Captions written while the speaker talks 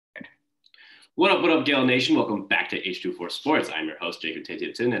What up, Gale Nation? Welcome back to H24 Sports. I'm your host, Jacob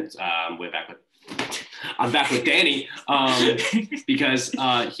Tatum, and I'm back with Danny because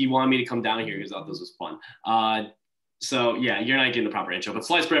he wanted me to come down here because I thought this was fun. So yeah, you're not getting the proper intro, but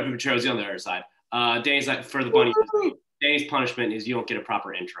Slice Bread Petrosi on the other side. Danny's like for the bunny. Danny's punishment is you don't get a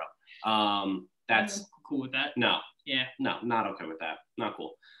proper intro. That's I'm cool with that. No, Yeah. no, not okay with that. Not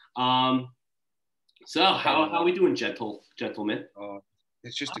cool. So how we doing, gentlemen?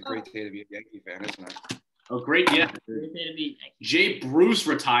 It's just a great day to be a Yankee fan, isn't it? Oh, great, yeah. Great day to be. Jay Bruce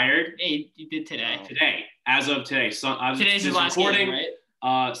retired. Hey, you did today. Today, as of today. Today's his last game,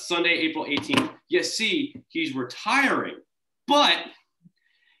 right? Sunday, April 18th. Yes, see, he's retiring, but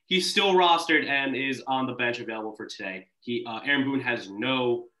he's still rostered and is on the bench available for today. Aaron Boone has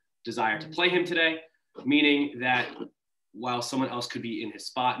no desire to play him today, meaning that while someone else could be in his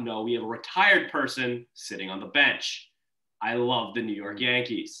spot, no, we have a retired person sitting on the bench. I love the New York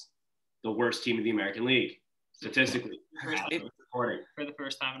Yankees, the worst team in the American League, statistically. For the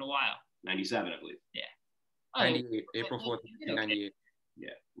first time in a while. 97, I believe. Yeah. 98, April 4th, 1998. Yeah,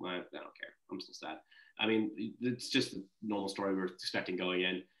 well, I don't care. I'm still sad. I mean, it's just a normal story we're expecting going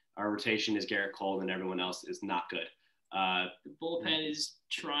in. Our rotation is Garrett Cole, and everyone else is not good. The bullpen is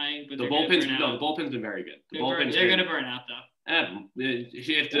trying, but the bullpen's been very good. They're going to burn out, though.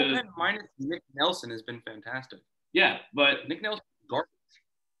 Bullpen minus Nick Nelson has been fantastic. Yeah, but Nick Nelson garbage.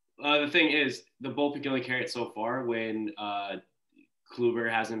 The thing is, the bullpen can only carry it so far when Kluber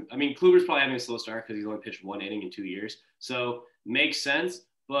hasn't. I mean, Kluber's probably having a slow start because he's only pitched one inning in 2 years. So makes sense.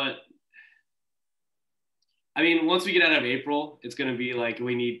 But I mean, once we get out of April, it's going to be like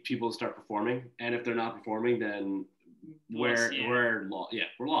we need people to start performing. And if they're not performing, then we're lost. Yeah,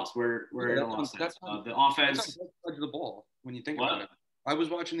 we're lost. We're in a loss. The offense. That's not the ball when you think about it. I was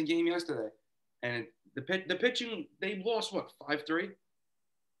watching the game yesterday, and the pitching, they lost, 5-3?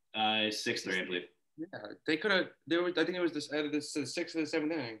 6-3, I believe. Yeah, they could have. I think it was the sixth or the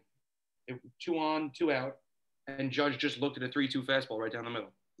seventh inning. 2 on, 2 out, and Judge just looked at a 3-2 fastball right down the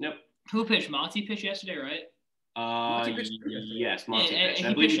middle. Yep. Who pitched? Monty pitched yesterday, right? Monty pitched. Yes, Monty pitched.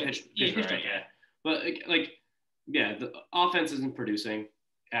 I believe he pitched right. Yeah, but the offense isn't producing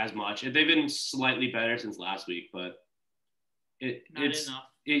as much. They've been slightly better since last week, but it's enough.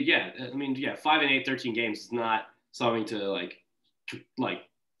 5 and 8, 13 games is not something to like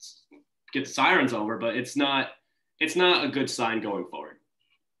get the sirens over, but it's not a good sign going forward,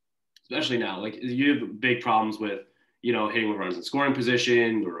 especially now. Like you have big problems with hitting with runners in scoring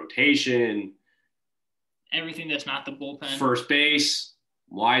position, the rotation, everything that's not the bullpen. First base.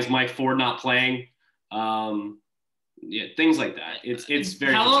 Why is Mike Ford not playing? Things like that. It's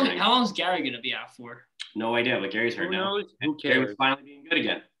very concerning. How long is Gary going to be out for? No idea, but Gary's hurt now. Who cares? Gary's finally being good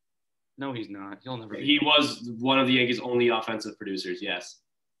again. No, he's not. He'll never. He was one of the Yankees' only offensive producers. Yes.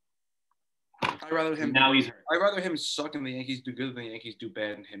 I'd rather him. Now he's hurt. I'd rather him suck and the Yankees do good than the Yankees do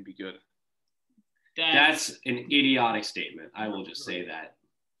bad and him be good. That's an idiotic statement. I will just say that.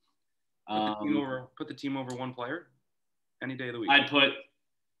 Put the team over one player any day of the week.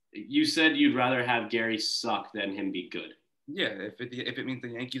 You said you'd rather have Gary suck than him be good. Yeah, if it means the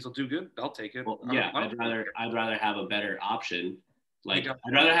Yankees will do good, I'll take it. Well, yeah, I'd rather have a better option. Like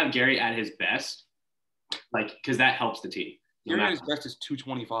I'd rather have Gary at his best, because that helps the team. Gary at his best is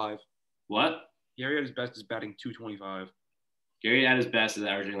 225. What? Gary at his best is batting 225. Gary at his best is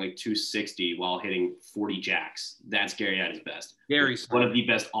averaging 260 while hitting 40 jacks. That's Gary at his best. Gary's one of the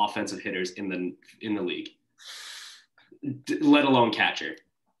best offensive hitters in the league, let alone catcher.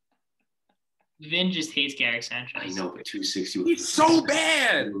 Vin just hates Gary Sanchez. I know, but 260. He's so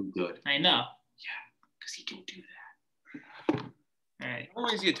bad. Really good. I know. Yeah, because he can do that. All right. Not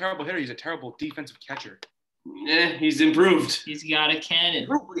only is he a terrible hitter, he's a terrible defensive catcher. He's improved. He's got a cannon.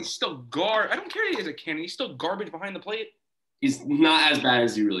 But he's still I don't care if he has a cannon. He's still garbage behind the plate. He's not as bad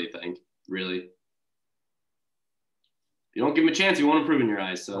as you really think. Really. You don't give him a chance, he won't improve in your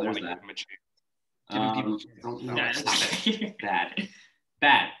eyes. So there's that. Giving people a chance.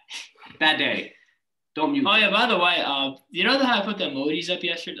 Bad day. Don't mute. Oh yeah. By the way, you know how I put the emojis up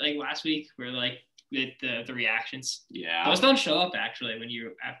yesterday, last week, where the reactions. Yeah. Those don't show up actually when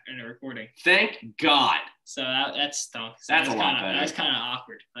you're in a recording. Thank God. So that stunk. So that's a lot better. That's kind of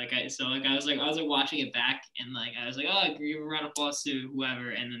awkward. I was watching it back and I was like, oh, give a round of applause to whoever,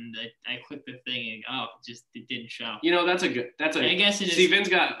 and then I clicked the thing and it didn't show. I guess it is. Steven's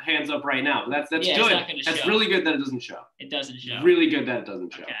got hands up right now. That's good. That's really good that it doesn't show. It doesn't show. Really good that it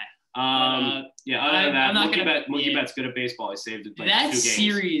doesn't show. Okay. Other than that, Mookie Bet's good at baseball. He saved it that 2 games.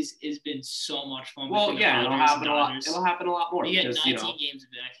 Series has been so much fun. Well, yeah, it'll happen a lot. It'll happen a lot more. You get 19 games of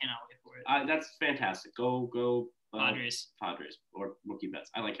it. I cannot wait for it. That's fantastic. Go Padres. Padres or Mookie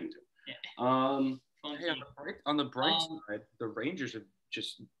Betts. I like him too. Yeah. Fun Hey, on the bright side, the Rangers have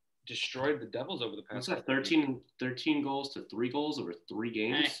just destroyed the Devils over the past. What's that? 13 goals to 3 goals over 3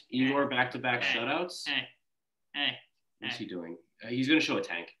 games. Igor back-to-back shutouts. Hey. What's he doing? He's gonna show a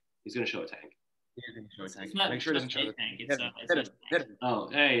tank. He's gonna show a tank. Make sure it doesn't show the tank. It's a tank. Oh,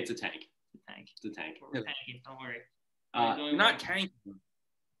 hey, it's a tank. It's a tank. It's a tank. We're tanking. Don't worry. You're not tanking.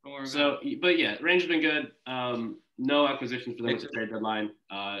 Don't worry. So, but yeah, Rangers been good. No acquisitions for them at the trade deadline.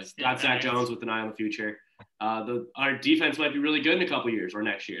 Got Zach Jones with an eye on the future. Our defense might be really good in a couple years or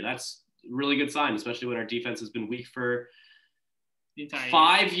next year. That's a really good sign, especially when our defense has been weak for the entire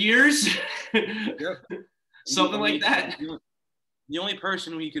 5 years. Yep. Something like that. The only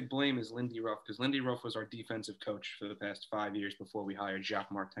person we could blame is Lindy Ruff, because Lindy Ruff was our defensive coach for the past 5 years before we hired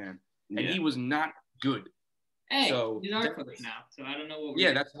Jacques Martin, and he was not good. Hey, so, he's our coach now, so I don't know what.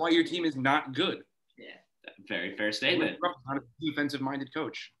 Yeah, that's why your team is not good. Yeah. Very fair statement. Ruff is not a defensive-minded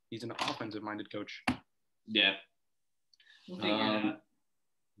coach. He's an offensive-minded coach. Yeah. We'll figure it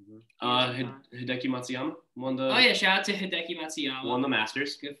out. Hideki Matsuyama won the. Oh yeah, shout out to Hideki Matsuyama. Won the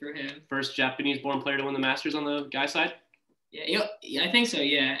Masters. Good for him. First Japanese-born player to win the Masters on the guy side. Yeah, I think so.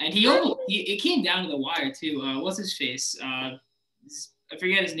 Yeah, and it came down to the wire too. What's his face? I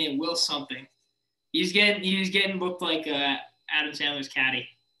forget his name. Will something. He was getting booked like Adam Sandler's caddy.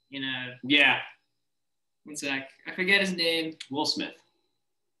 Yeah. One sec. I forget his name. Will Smith.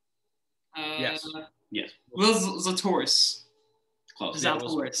 Yes. Will Zalatoris. Close.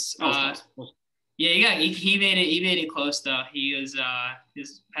 Zalatoris. Close. Yeah, he made it. He made it close though. He was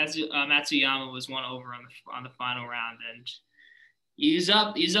Matsuyama was one over on the final round, and he's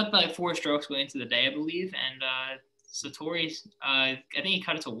up by 4 strokes going into the day, I believe. And Satori, I think he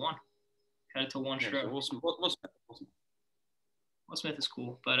cut it to 1. Cut it to 1 stroke. So Will Smith is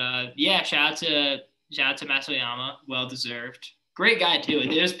cool, but yeah, shout out to Matsuyama, well deserved. Great guy too.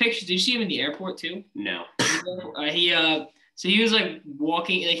 There's pictures. Did you see him in the airport too? No. So he was like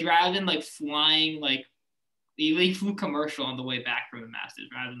walking, like rather than like flying, like he flew commercial on the way back from the Masters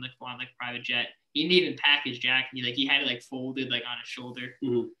rather than like flying like private jet. He didn't even pack his jacket. He had it like folded like on his shoulder.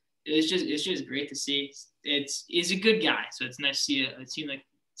 Mm-hmm. It's just great to see. He's a good guy, so it's nice to see. It's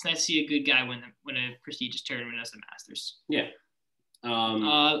nice to see a good guy when a prestigious tournament as the Masters. Yeah.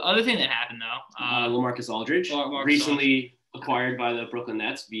 Other thing that happened though, LaMarcus Aldridge, recently acquired by the Brooklyn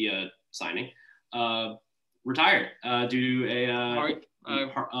Nets via signing, retired due to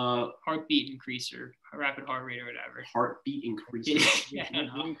a heartbeat increase or rapid heart rate or whatever. Heartbeat increase. Yeah,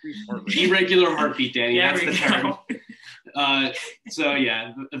 Irregular heartbeat, Danny. That's the term. So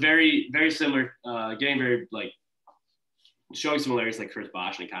yeah, very very similar. Getting very like showing similarities like Chris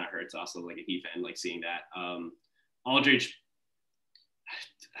Bosh, and it kind of hurts also like a Heat fan like seeing that. Aldridge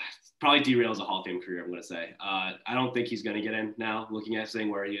probably derails a Hall of Fame career, I'm going to say. I don't think he's going to get in now, looking at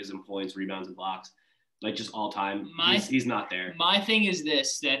saying where he is in points, rebounds, and blocks. Like, just all time. He's not there. My thing is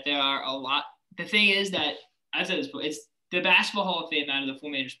this, that there are a lot – the thing is that, I said this before, it's the Basketball Hall of Fame out of the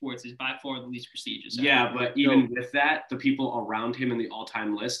 4 major sports is by far the least prestigious. Yeah, but even with that, the people around him in the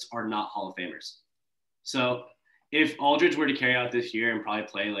all-time list are not Hall of Famers. So if Aldridge were to carry out this year and probably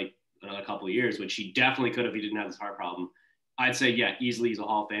play, like, another couple of years, which he definitely could if he didn't have this heart problem – I'd say, yeah, easily he's a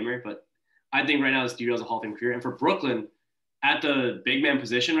Hall of Famer. But I think right now this derails a Hall of Fame career. And for Brooklyn, at the big man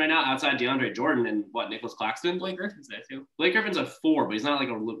position right now, outside DeAndre Jordan and Nicholas Claxton. Blake Griffin's there too. Blake Griffin's a 4, but he's not like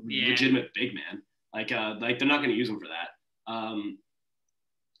a legitimate big man. Like they're not going to use him for that. I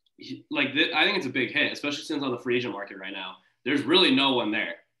think it's a big hit, especially since on the free agent market right now, there's really no one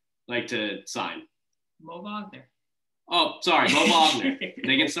there like to sign. Mo Wagner. Oh, sorry, Mo Wagner.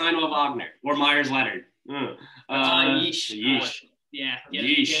 They can sign Mo Wagner or Myers Leonard. Yeesh. Yeah. Get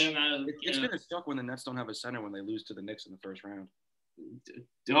him out of it's going to suck when the Nets don't have a center when they lose to the Knicks in the first round.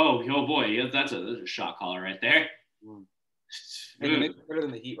 Oh boy. That's a shot caller right there. Hey, the Knicks are better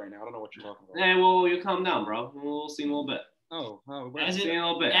than the Heat right now. I don't know what you're talking about. Hey, well, you calm down, bro. We'll see in a little bit. As see in a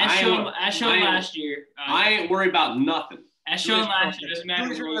little bit. As shown last year. I ain't worried about nothing. As shown last year. Doesn't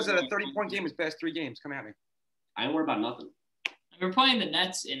matter. Julius Randle had a 30-point game his past 3 games. Come at me. I ain't worried about nothing. We're playing the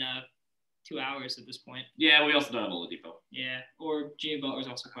Nets in 2 hours at this point. Yeah, we also don't have Oladipo. Yeah, or Jimmy Butler's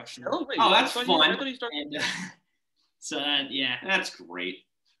also questionable. That's fun. So yeah. That's great.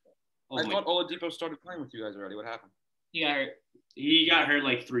 I thought Oladipo started playing with you guys already. What happened? He got hurt. He got hurt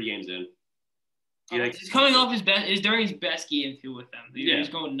like 3 games in. He's coming off his best. It's during his best game too with them. He was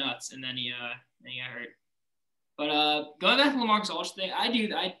going nuts, and then he got hurt. But going back to LaMarcus Aldridge thing, I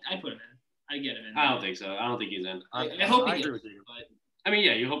put him in. I get him in. I don't think so. I don't think he's in. I hope he gets in, but I mean,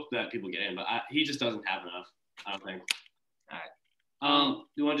 yeah, you hope that people get in, but he just doesn't have enough. I don't think. All right.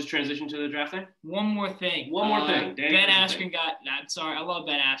 You want to just transition to the draft thing? One more thing. Danny, Ben Askren got. I'm sorry. I love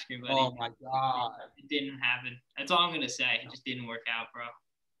Ben Askren, but Oh my God. it didn't happen. That's all I'm gonna say. It just didn't work out, bro.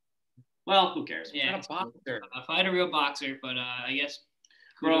 Well, who cares? Yeah, Not a boxer. fight a real boxer, but I guess.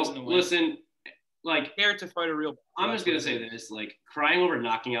 Bro, listen, like, Scared to fight a real boxer. I'm just gonna say this: like, crying over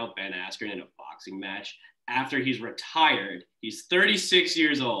knocking out Ben Askren in a boxing match after he's retired. He's 36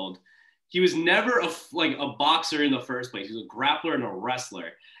 years old. He was never a boxer in the first place. He was a grappler and a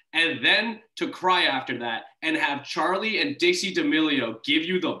wrestler. And then to cry after that and have Charlie and Dixie D'Amelio give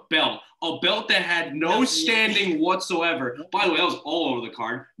you the belt, a belt that had no standing whatsoever. By the way, that was all over the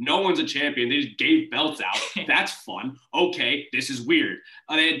card. No one's a champion. They just gave belts out. That's fun. Okay, this is weird.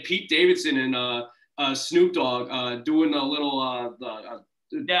 They had Pete Davidson and Snoop Dogg doing a little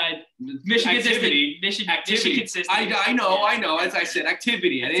Michigan activity. Michigan system. I know. As I said,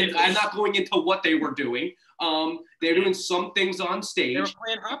 activity. I'm not going into what they were doing. They're doing some things on stage. They were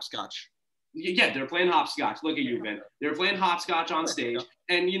playing hopscotch. Yeah, they're playing hopscotch. Look at you, Ben. They were playing hopscotch on stage.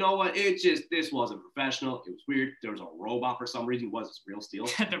 And you know what? This wasn't professional. It was weird. There was a robot for some reason. Was this real steel?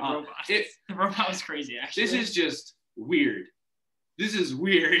 The robot was crazy, actually. This is just weird. This is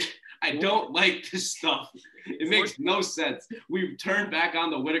weird. I don't like this stuff. It makes no sense. We turned back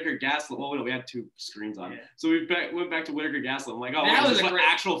on the Whitaker Gaslam. Oh, no, we had two screens on. Yeah. So we went back to Whitaker Gaslam. I'm like, oh, that is this what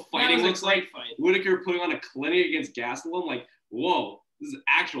actual fighting looks like? Fight. Whitaker putting on a clinic against Gaslam. Like, whoa, this is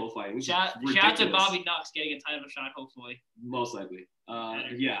actual fighting. Shout out to Bobby Knox getting a title shot, hopefully. Most likely.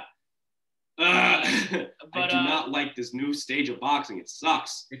 Yeah. I do not like this new stage of boxing. It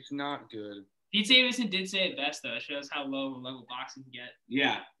sucks. It's not good. Pete Davidson did say it best, though. It shows how low a level boxing can get.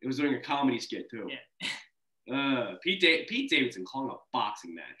 Yeah, it was during a comedy skit, too. Yeah. Pete Davidson calling a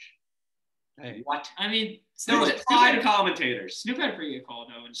boxing match. Hey. What? I mean, there was 5 commentators. Snoop had a pretty good call,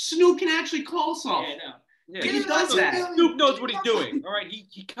 though. Snoop can actually call something. Yeah, I know. Yeah, he does that. Snoop knows what he's doing. All right,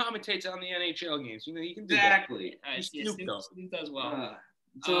 he commentates on the NHL games. You know, he can do exactly. That. Snoop does well.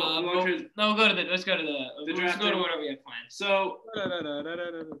 Let's go to the draft. Go to whatever we have planned. So, other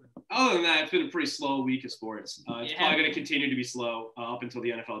than that, it's been a pretty slow week of sports. It's probably going to continue to be slow up until the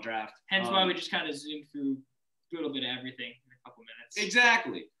NFL draft. Hence why we just kind of zoomed through a little bit of everything in a couple minutes.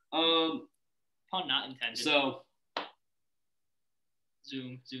 Exactly. Pun not intended. So,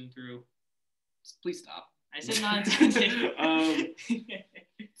 zoom through. Please stop. I said not intended.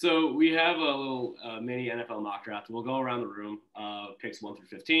 So we have a little mini NFL mock draft. We'll go around the room, picks 1 through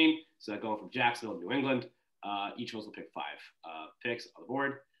 15. So going from Jacksonville to New England. Each of us will pick 5 picks on the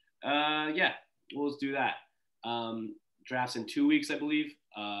board. We'll just do that. Drafts in 2 weeks, I believe,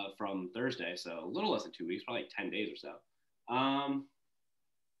 from Thursday. So a little less than 2 weeks, probably like 10 days or so.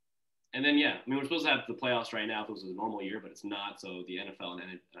 And then, we're supposed to have the playoffs right now if it was a normal year, but it's not. So the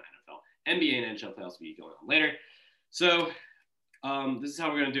NBA and NHL playoffs will be going on later. So this is how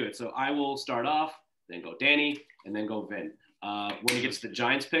we're going to do it. So I will start off, then go Danny, and then go Vin. When it gets to the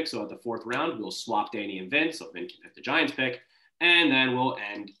Giants pick, so at the 4th round, we'll swap Danny and Vin, so Vin can pick the Giants pick. And then we'll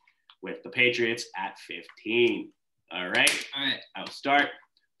end with the Patriots at 15. All right. I will start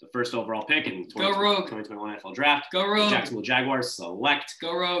the first overall pick in 2021 NFL Draft. Go Rogue. The Jacksonville Jaguars select.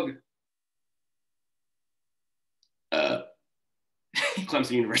 Go Rogue.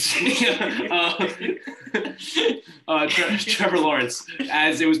 Clemson University. Trevor Lawrence,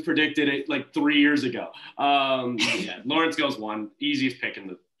 as it was predicted like 3 years ago. Lawrence goes 1. Easiest pick in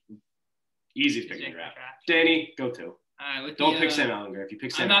the draft. Danny, go 2. Don't pick Sam Ellinger. If you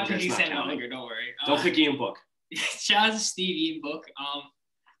pick Sam Ellinger, I'm not picking Sam Ellinger. Don't worry. Don't pick Ian Book. Shout out to Steve Ian Book.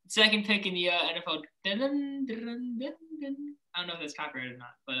 Second pick in the NFL. I don't know if that's copyrighted or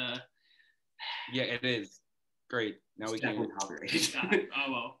not, but yeah, it is. Great. Now we can copyright.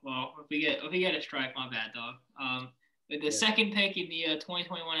 Well. If we get a strike, my bad, dog. With the second pick in the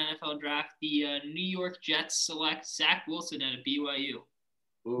 2021 NFL Draft, the New York Jets select Zach Wilson out of BYU.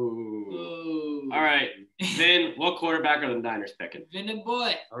 Ooh. All right. Vin, what quarterback are the Niners picking? Vin and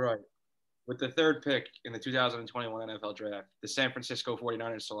boy. All right. With the 3rd pick in the 2021 NFL Draft, the San Francisco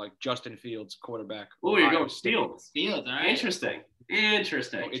 49ers select Justin Fields, quarterback. Oh, you're going Fields. All right. Interesting.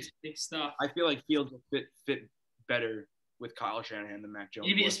 It's big stuff. I feel like Fields will fit better with Kyle Shanahan than Mac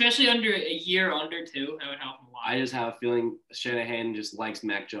Jones. Especially under a year under, too. That would help him a lot. I just have a feeling Shanahan just likes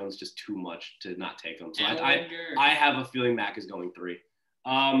Mac Jones just too much to not take him. So I have a feeling Mac is going 3.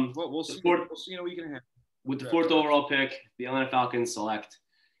 We'll see. We'll see in a week and a half. With the 4th overall pick, the Atlanta Falcons select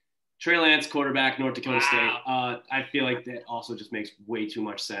Trey Lance, quarterback, North Dakota State. I feel like that also just makes way too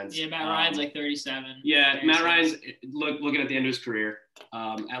much sense. Yeah, Matt Ryan's like 37. Yeah, Matt Ryan's looking at the end of his career.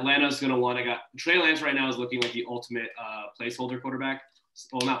 Atlanta's going to want to Trey Lance right now is looking like the ultimate placeholder quarterback.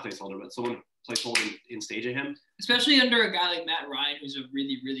 Well, not placeholder, but someone placeholder in stage of him. Especially under a guy like Matt Ryan, who's a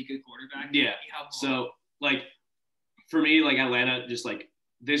really, really good quarterback. Yeah. So, like, for me, like, Atlanta, just, like,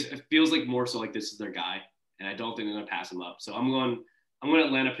 this, it feels like more so like this is their guy, and I don't think they're going to pass him up. So I'm going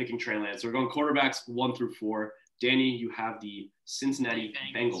Atlanta picking Trey Lance. So we're going quarterbacks 1 through 4. Danny, you have the Cincinnati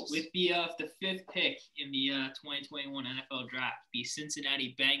Bengals. With the 5th pick in the 2021 NFL Draft, the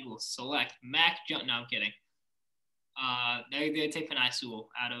Cincinnati Bengals select Mac Jones. No, I'm kidding. They take Penei Sewell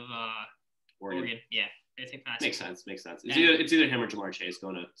out of Oregon. Yeah, they take Penei Sewell. Makes sense. It's either him or Jamar Chase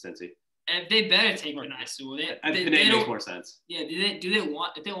going to Cincy. And they better take Penei Sewell. Penei makes more sense. Yeah,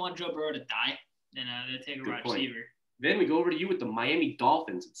 if they want Joe Burrow to die, then they take a wide receiver. Then we go over to you with the Miami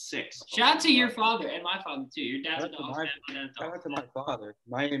Dolphins at 6. Shout out to your father and my father too. Your dad's a Dolphins fan. Shout out to my father,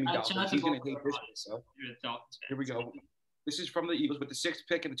 Miami Dolphins. He's going to hate this one. So you're a Dolphins fan. Here we go. This is from the Eagles with the 6th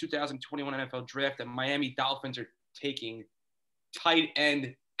pick in the 2021 NFL Draft. The Miami Dolphins are taking tight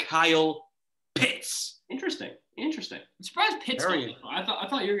end Kyle Pitts. Interesting. I'm surprised Pitts. I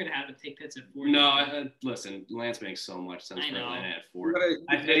thought you were gonna have to take Pitts at 4. No, listen, Lance makes so much sense for Atlanta at 4.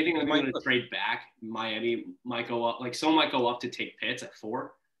 I think I'm going to trade back. Miami might go up. Like, someone might go up to take Pitts at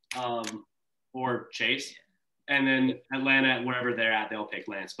 4, or Chase, and then Atlanta, wherever they're at, they'll pick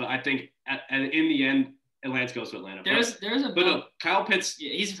Lance. But I think in the end, Lance goes to Atlanta. But Kyle Pitts.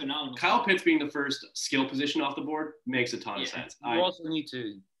 Yeah, he's phenomenal. Kyle Pitts being the first skill position off the board makes a ton of sense. You also need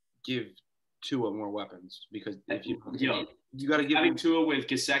to give Tua more weapons, because if you got to give having Tua with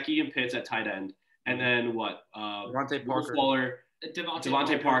Gesicki and Pitts at tight end, and then what? Devontae Parker, Fuller,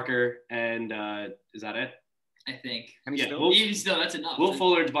 Devontae Parker, and is that it? I think. Even still, that's enough. Will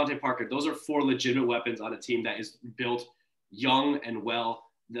Fuller, Devontae Parker, those are 4 legitimate weapons on a team that is built young and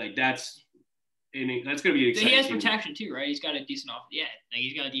well. Like, that's going to be an exciting He has team. Protection too, right? He's got a decent offense. Yeah, like,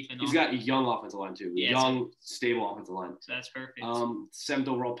 he's got a defense. He's got a young offensive line too. Yeah, Stable offensive line. So that's perfect. 7th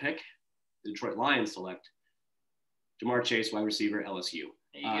overall pick. The Detroit Lions select Jamar Chase, wide receiver, LSU.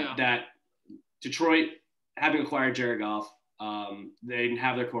 There you go. That Detroit, having acquired Jared Goff, they didn't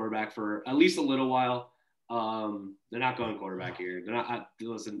have their quarterback for at least a little while. They're not going quarterback here. They're not.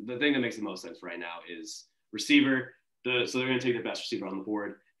 Listen, the thing that makes the most sense right now is receiver. So they're going to take the best receiver on the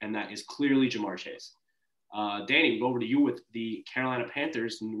board, and that is clearly Jamar Chase. Danny, we go over to you with the Carolina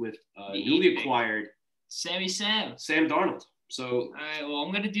Panthers with newly acquired Sam Darnold. So, all right, well,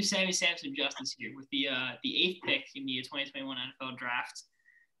 I'm going to do Sammy Sam some justice here with the 8th pick in the 2021 NFL Draft.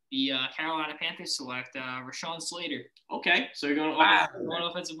 The Carolina Panthers select Rashawn Slater. Okay, so you're going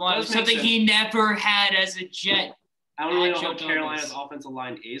offensive line, something he never had as a Jet. I don't really know how Carolina's offensive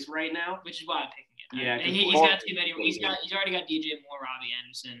line is right now, which is why I'm picking it. Yeah, he's got too many. He's already got DJ Moore, Robbie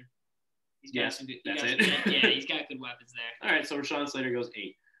Anderson. He's got some good. He's got good weapons there. All right, so Rashawn Slater goes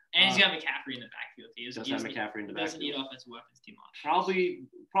 8. And he's got McCaffrey in the backfield. He doesn't have McCaffrey in the backfield. Doesn't need offensive weapons too much. Probably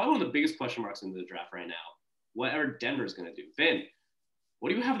one of the biggest question marks in the draft right now. Whatever Denver's going to do. Vin, what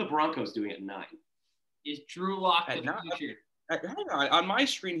do you have the Broncos doing at 9? Is Drew Lock the future? Hang on my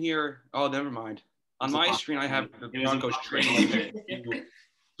screen here. Oh, never mind. On my screen, I have the Broncos trading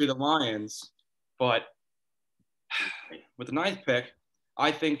to the Lions. But with the 9th pick,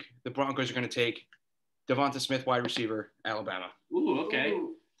 I think the Broncos are going to take Devonta Smith, wide receiver, Alabama. Ooh, okay.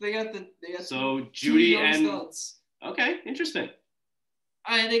 They got so Judy and studs. Okay, interesting.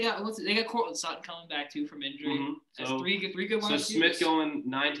 All right, they got Cortland Sutton coming back too from injury. Mm-hmm. That's three good So Smith going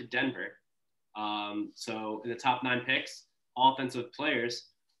 9 to Denver. So in the top 9 picks, offensive players,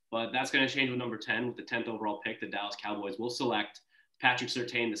 but that's going to change with number 10 with the 10th overall pick. The Dallas Cowboys will select Patrick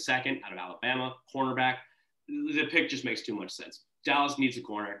Surtain II out of Alabama, cornerback. The pick just makes too much sense. Dallas needs a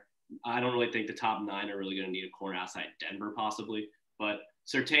corner. I don't really think the top 9 are really going to need a corner outside Denver possibly, but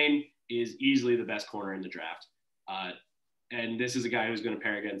Surtain is easily the best corner in the draft. And this is a guy who's going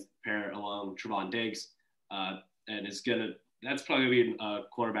to pair along Trevon Diggs, and that's probably going to be a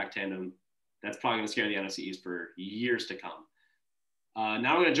cornerback tandem that's probably going to scare the NFC East for years to come.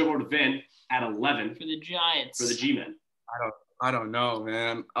 Now we're going to jump over to Vin at 11 for the Giants, for the G-Men. I don't know,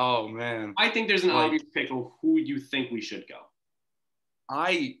 man. Oh man. I think there's an obvious pick of who you think we should go.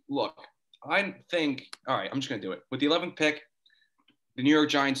 I think. All right, I'm just going to do it with the 11th pick. The New York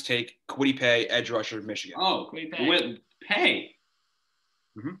Giants take Kwity Paye, edge rusher of Michigan. Oh, Kwity Paye.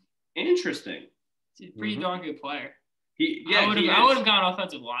 Mm-hmm. Interesting. He's a pretty darn good player. I would have gone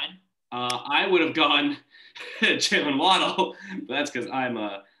offensive line. I would have gone Jalen Waddle, but that's because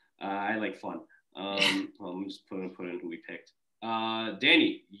I like fun. I'm just putting in who we picked.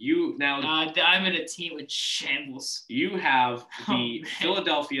 Danny, you now. I'm in a team with shambles. You have the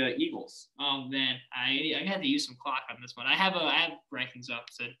Philadelphia Eagles. Oh man, I got to use some clock on this one. I have rankings up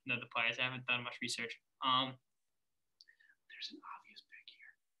to know the players. I haven't done much research. There's an obvious pick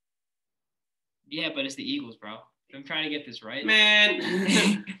here. Yeah, but it's the Eagles, bro. I'm trying to get this right.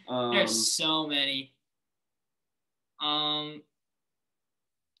 Man. There's so many.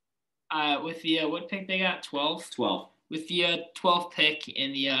 With the what pick they got? 12? 12. With the 12th pick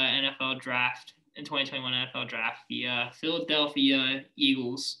in the NFL draft, in 2021 NFL draft, the Philadelphia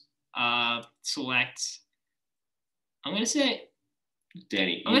Eagles select, I'm going to say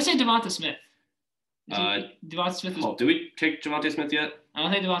Devonta Smith. Devonta Smith is. Did we take Devonta Smith yet? I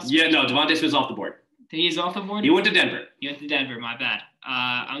don't think Devonta Smith. Yeah, no, Devonta Smith's off the board. He's off the board? He went to Denver. My bad.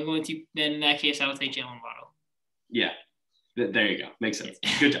 I'm going to, then in that case, I will take Jalen Waddle. Yeah. There you go. Makes sense.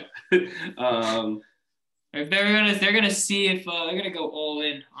 Good job. If they're gonna see if they're gonna go all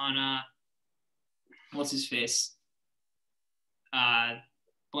in on what's his face?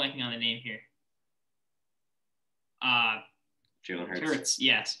 Blanking on the name here. Jalen Hurts. Hurts,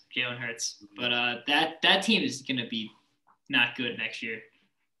 yes, Jalen Hurts. But that team is gonna be not good next year.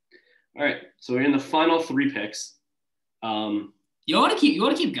 All right, so we're in the final 3 picks. You want to keep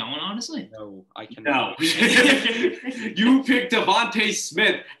going, honestly? No, I cannot. No. You picked Devonta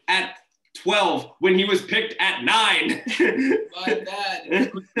Smith at 12 when he was picked at 9. My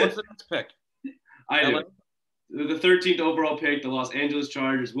bad. What's the next pick? I do. The 13th overall pick, the Los Angeles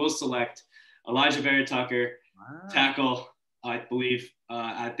Chargers will select Elijah Vera Tucker, tackle, I believe.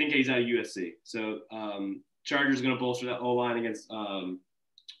 I think he's at USC. So Chargers are going to bolster that O-line against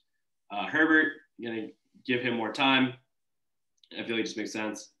Herbert. Going to give him more time. I feel like it just makes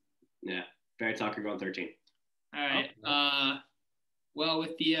sense. Yeah, Barry Tucker going 13. All right. Well,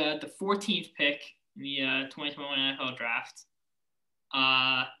 with the 14th pick in the 2021 NFL draft,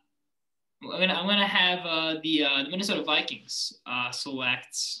 I'm gonna have the Minnesota Vikings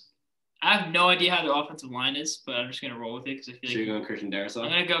select. I have no idea how their offensive line is, but I'm just gonna roll with it because I feel like you're going Christian Darrisaw. I'm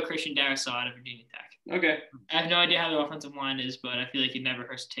gonna go Christian Darrisaw out of Virginia Tech. Okay. I have no idea how their offensive line is, but I feel like it never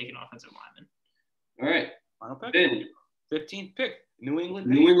hurts to take an offensive lineman. All right. Final pick. Ben. 15th pick. New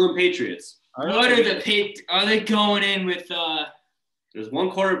England Patriots. What are the Are they going in with? There's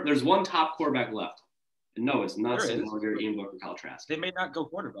one top quarterback left. And no, it's not Sam Ellinger, Ian Book, or Kyle Trask. They may not go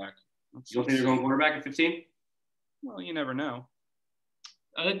quarterback. You don't think they're going quarterback at 15? Well, you never know.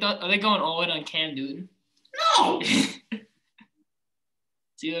 Are they going all in on Cam Newton? No. Let's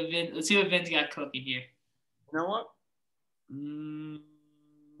see what Vin's got cooking here. You know what?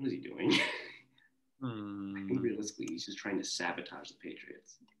 What is he doing? I think realistically, he's just trying to sabotage the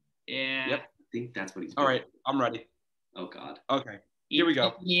Patriots. Yeah. Yep. I think that's what he's doing. All right, I'm ready. Oh, God. Okay, here we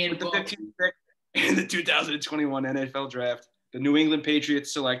go. With the 15th pick in the 2021 NFL Draft, the New England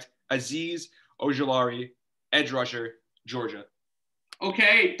Patriots select Azeez Ojulari, edge rusher, Georgia.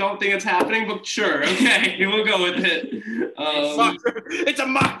 Okay, don't think it's happening, but sure. Okay, we'll go with it. It's a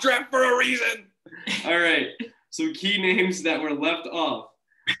mock draft for a reason. All right, so key names that were left off.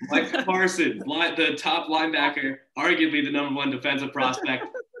 Mike Parsons, the top linebacker, arguably the number 1 defensive prospect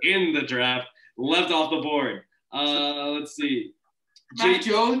in the draft, left off the board. Let's see. Mac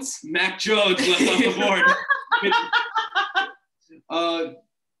Jones left off the board.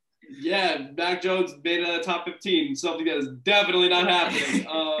 Yeah, Mac Jones made a top 15, something that is definitely not happening.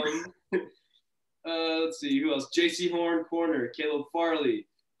 Let's see, who else? J.C. Horn, corner. Caleb Farley.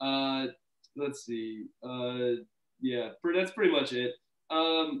 Let's see. Yeah, that's pretty much it.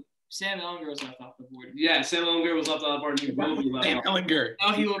 Sam Ellinger was left off the board. Yeah, Sam Ellinger was left off the board. He will be left off. Ellinger.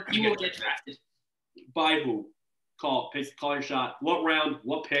 Oh, he will get drafted. By who? Call your shot. What round?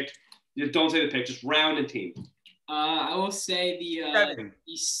 What pick? Don't say the pick. Just round and team. I will say the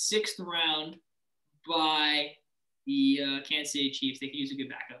 6th round by the Kansas City Chiefs. They could use a good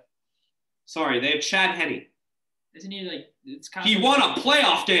backup. Sorry, they have Chad Henne. Isn't he like? It's kind he won a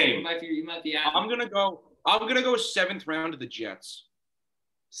playoff game. You might be. I'm gonna go 7th round to the Jets.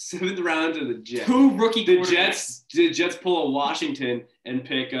 7th round to the Jets. 2 rookie. The Jets pull a Washington and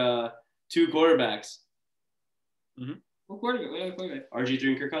pick 2 quarterbacks. Mm-hmm. What quarterback? RG3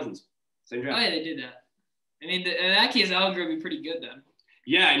 and Kirk Cousins. Same draft. Oh yeah, they did that. I mean, in that case, Ellinger would be pretty good then.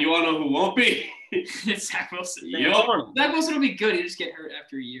 Yeah, and you want to know who won't be? Zach Wilson. Yep. Zach Wilson will be good. He'll just get hurt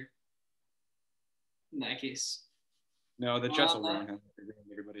after a year. In that case. No, the Jets will run him.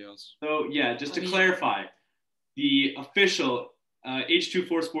 Everybody else. So, yeah, just to clarify, the official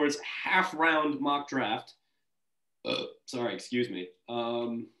H24 Sports half-round mock draft,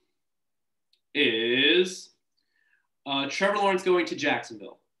 is Trevor Lawrence going to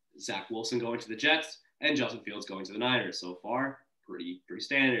Jacksonville, Zach Wilson going to the Jets, and Justin Fields going to the Niners. So far, pretty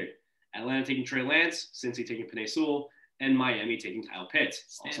standard. Atlanta taking Trey Lance, Cincy taking Penei Sewell, and Miami taking Kyle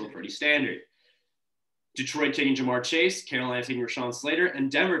Pitts. Also pretty standard. Detroit taking Jamar Chase, Carolina taking Rashawn Slater,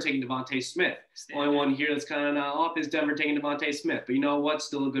 and Denver taking Devonta Smith. Only one here that's kind of not off is Denver taking Devonta Smith. But you know what?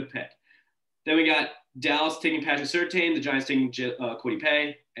 Still a good pick. Then we got Dallas taking Patrick Surtain, the Giants taking Kwity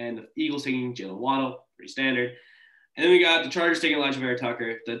Paye, and the Eagles taking Jalen Waddle, pretty standard. And then we got the Chargers taking Elijah Vera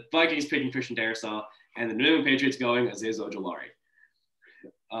Tucker, the Vikings picking Christian Darrisaw, and the New England Patriots going Azeez Ojulari.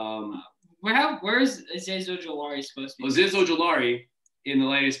 Where's Azeez Ojulari supposed to be? Azeez Ojulari in the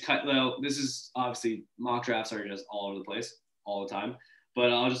latest cut. Well, this is obviously mock drafts are just all over the place all the time.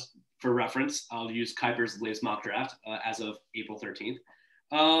 But I'll just, for reference, I'll use Kuiper's latest mock draft as of April 13th.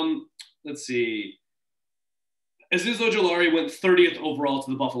 Let's see. Azeez Ojulari went 30th overall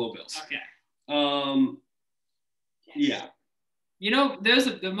to the Buffalo Bills. Okay. Yeah. You know, there's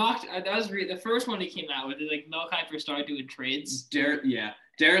the mock. The first one he came out with. Like Mel Kiper started doing trades.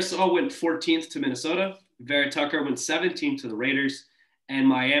 Darrisaw went 14th to Minnesota. Vera Tucker went 17th to the Raiders, and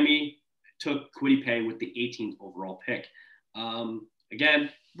Miami took Kwity Paye with the 18th overall pick. Again,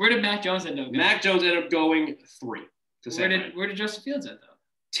 where did Mac Jones end up going? Mac Jones ended up going 3. Where did Justin Fields end up?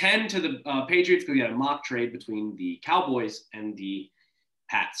 10 to the Patriots because we had a mock trade between the Cowboys and the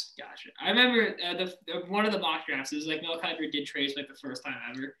Pats. Gotcha. I remember one of the mock drafts. It was like Mel Kiper did trades like the first time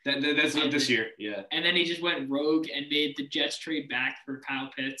ever. That's not this year. Yeah. And then he just went rogue and made the Jets trade back for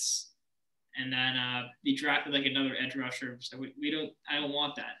Kyle Pitts, and then he drafted like another edge rusher. So I don't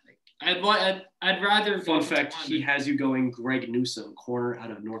want that. Like, I'd rather. Fun fact: he has you going Greg Newsome, corner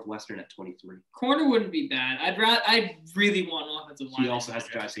out of Northwestern at 23. Corner wouldn't be bad. I really want an offensive line. He also has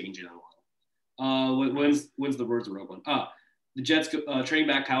the guy taking Jalen Waddle. When's the words of rogue one? The Jets trading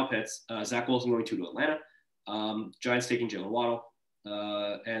back Kyle Pitts, Zach Wilson going to Atlanta, Giants taking Jalen Waddle,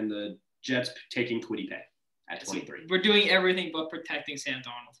 and the Jets taking Kwity Paye at 23. We're doing everything but protecting Sam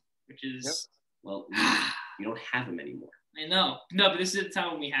Darnold, which is well, you don't have him anymore. I know. No, but this is the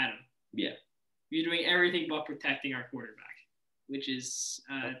time when we had him. Yeah. We're doing everything but protecting our quarterback, which is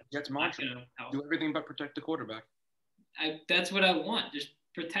Jets mantra. Do everything but protect the quarterback. That's what I want. Just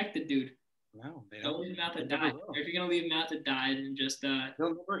protect the dude. No, they don't leave him out to die. Or if you're gonna leave him out to die, then just let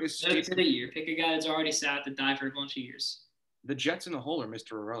him sit a year. Pick a guy that's already sat to die for a bunch of years. The Jets in the whole are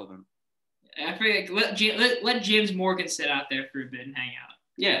Mr. Irrelevant. I feel like let James Morgan sit out there for a bit and hang out.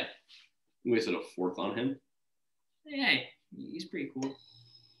 Yeah, we wasted a 4th on him. Hey, he's pretty cool.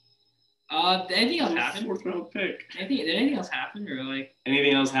 Anything else happen? 4th round pick. Did anything else happen or like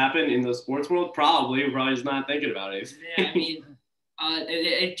anything else happen in the sports world? Probably. We're probably just not thinking about it. Yeah, I mean.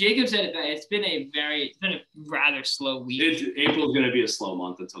 Jacob said it. It's been a rather slow week. April's going to be a slow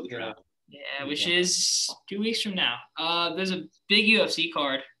month until the draft. Yeah, which is 2 weeks from now. There's a big UFC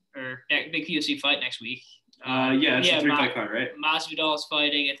card or big UFC fight next week. It's a 3-fight card, right? Masvidal is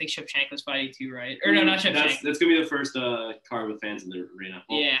fighting. I think Shevchenko's fighting too, right? Or no, not Shevchenko. That's going to be the first card with fans in the arena.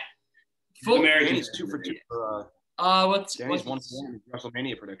 Well, yeah. Americans 2 for 2 for. What's 1 for 1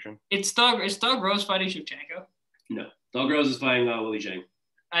 WrestleMania prediction? Is Doug Rose fighting Shevchenko? No. Doug Rose is fighting Willie Zhang.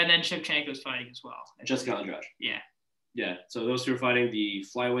 And then Shevchenko's fighting as well. Jessica Andrade. Yeah. Yeah. So those two are fighting the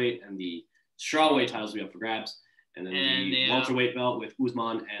flyweight and the strawweight titles we have for grabs. And then the welterweight belt with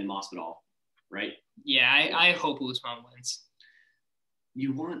Usman and Masvidal, right? Yeah, I hope Usman wins.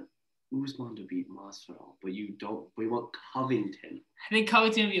 You want Usman to beat Masvidal, but you want Covington. I think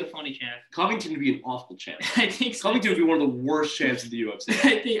Covington would be a funny champ. Covington would be an awful champ. I think so. Covington would be one of the worst champs in the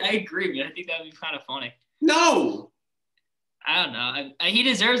UFC. I agree, man. I think that would be kind of funny. No! I don't know. He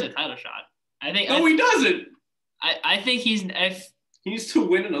deserves a title shot. He doesn't. I think he needs to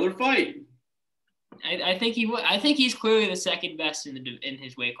win another fight. I think he would. I think he's clearly the second best in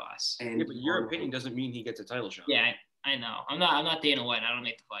his weight class. But your opinion doesn't mean he gets a title shot. Yeah, I know. I'm not Dana White. I don't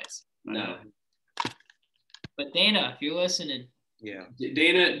make the fights. No. But Dana, if you're listening. Yeah.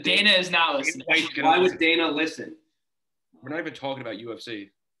 Dana is not listening. Why would Dana listen? We're not even talking about UFC.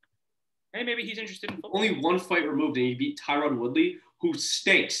 Hey, maybe he's interested in football. Only 1 fight removed, and he beat Tyron Woodley, who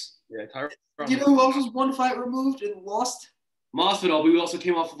stinks. Yeah, Tyron. You know who else was 1 fight removed and lost? Masvidal, but he also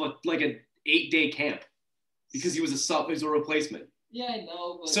came off of an 8-day camp because he was a replacement. Yeah, I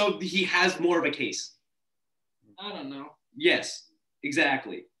know. But so he has more of a case. I don't know. Yes,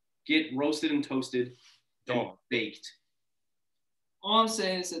 exactly. Get roasted and toasted, and baked. All I'm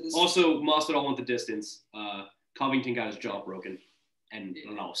saying is that this. Also, Masvidal went the distance. Covington got his jaw broken and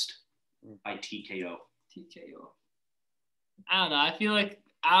lost by TKO. I don't know. I feel like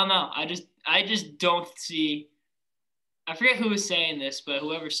I don't know. I just don't see. I forget who was saying this, but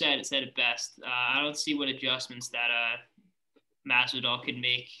whoever said it best. I don't see what adjustments that Masvidal could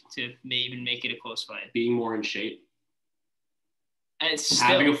make to even make it a close fight. Being more in shape.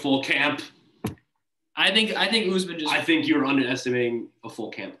 Having a full camp. I think Usman just. I think you're underestimating a full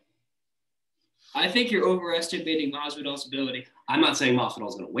camp. I think you're overestimating Masvidal's ability. I'm not saying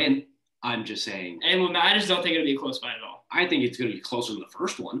Masvidal's going to win. I'm just saying. And I just don't think it'll be a close fight at all. I think it's going to be closer than the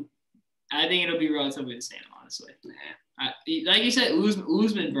first one. I think it'll be relatively the same, honestly. Like you said,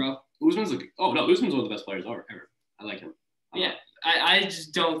 Usman, bro. Usman's one of the best players ever. I like him. Yeah, I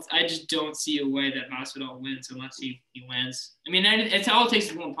just don't see a way that Masvidal wins unless he wins. I mean, it's all it takes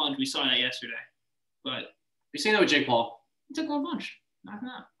is one punch. We saw that yesterday. But you're saying that with Jake Paul? He took one punch. Knock him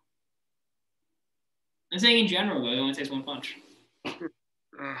out. I'm saying in general, though, it only takes one punch. You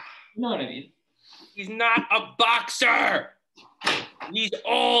know what I mean? He's not a boxer. He's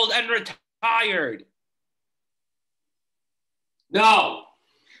old and retired. No. All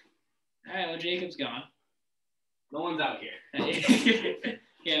right, well, Jacob's gone. No one's out here.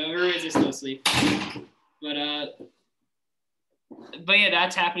 Yeah, everyone's just still asleep. But yeah,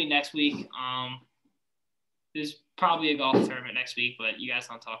 that's happening next week. There's probably a golf tournament next week, but you guys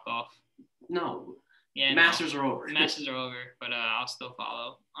don't talk golf. No. Yeah, Masters are over. Masters are over, but I'll still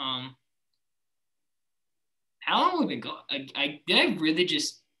follow. How long have we been going? Did I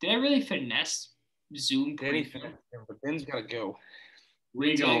really finesse Zoom? But Ben's gotta go. Where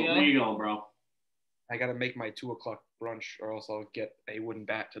you going, bro? I gotta make my 2:00 brunch, or else I'll get a wooden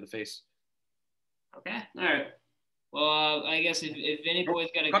bat to the face. Okay. All right. Well, I guess if Vinny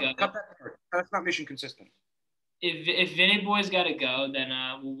Boy's gotta go, cut that part. That's not mission consistent. If Vinny Boy's gotta go, then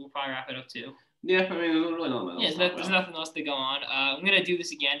we'll probably wrap it up too. Yeah, I mean, there's really nothing else. Yeah, there's nothing else to go on. I'm gonna do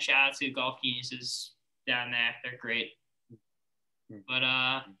this again. Shout out to Golf Geniuses down there; they're great. But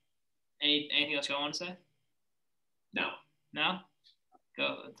anything else you want to say? No. No.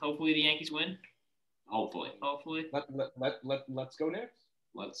 Go. Hopefully the Yankees win. Hopefully. Let's go next.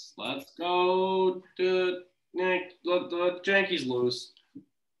 Let's go to the Yankees lose.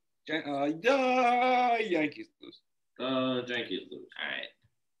 Yankees lose. Yankees lose. All right.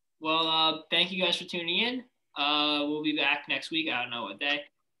 Well, thank you guys for tuning in. We'll be back next week. I don't know what day.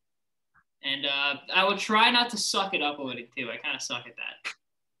 And I will try not to suck it up a little too. I kind of suck at that.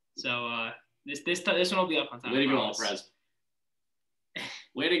 So this one will be up on time. Way to go, Prez.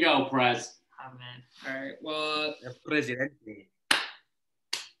 Way to go, Prez. Oh man. All right. Well. Presidente.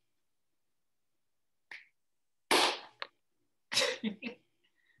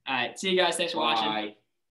 All right. See you guys. Thanks for watching.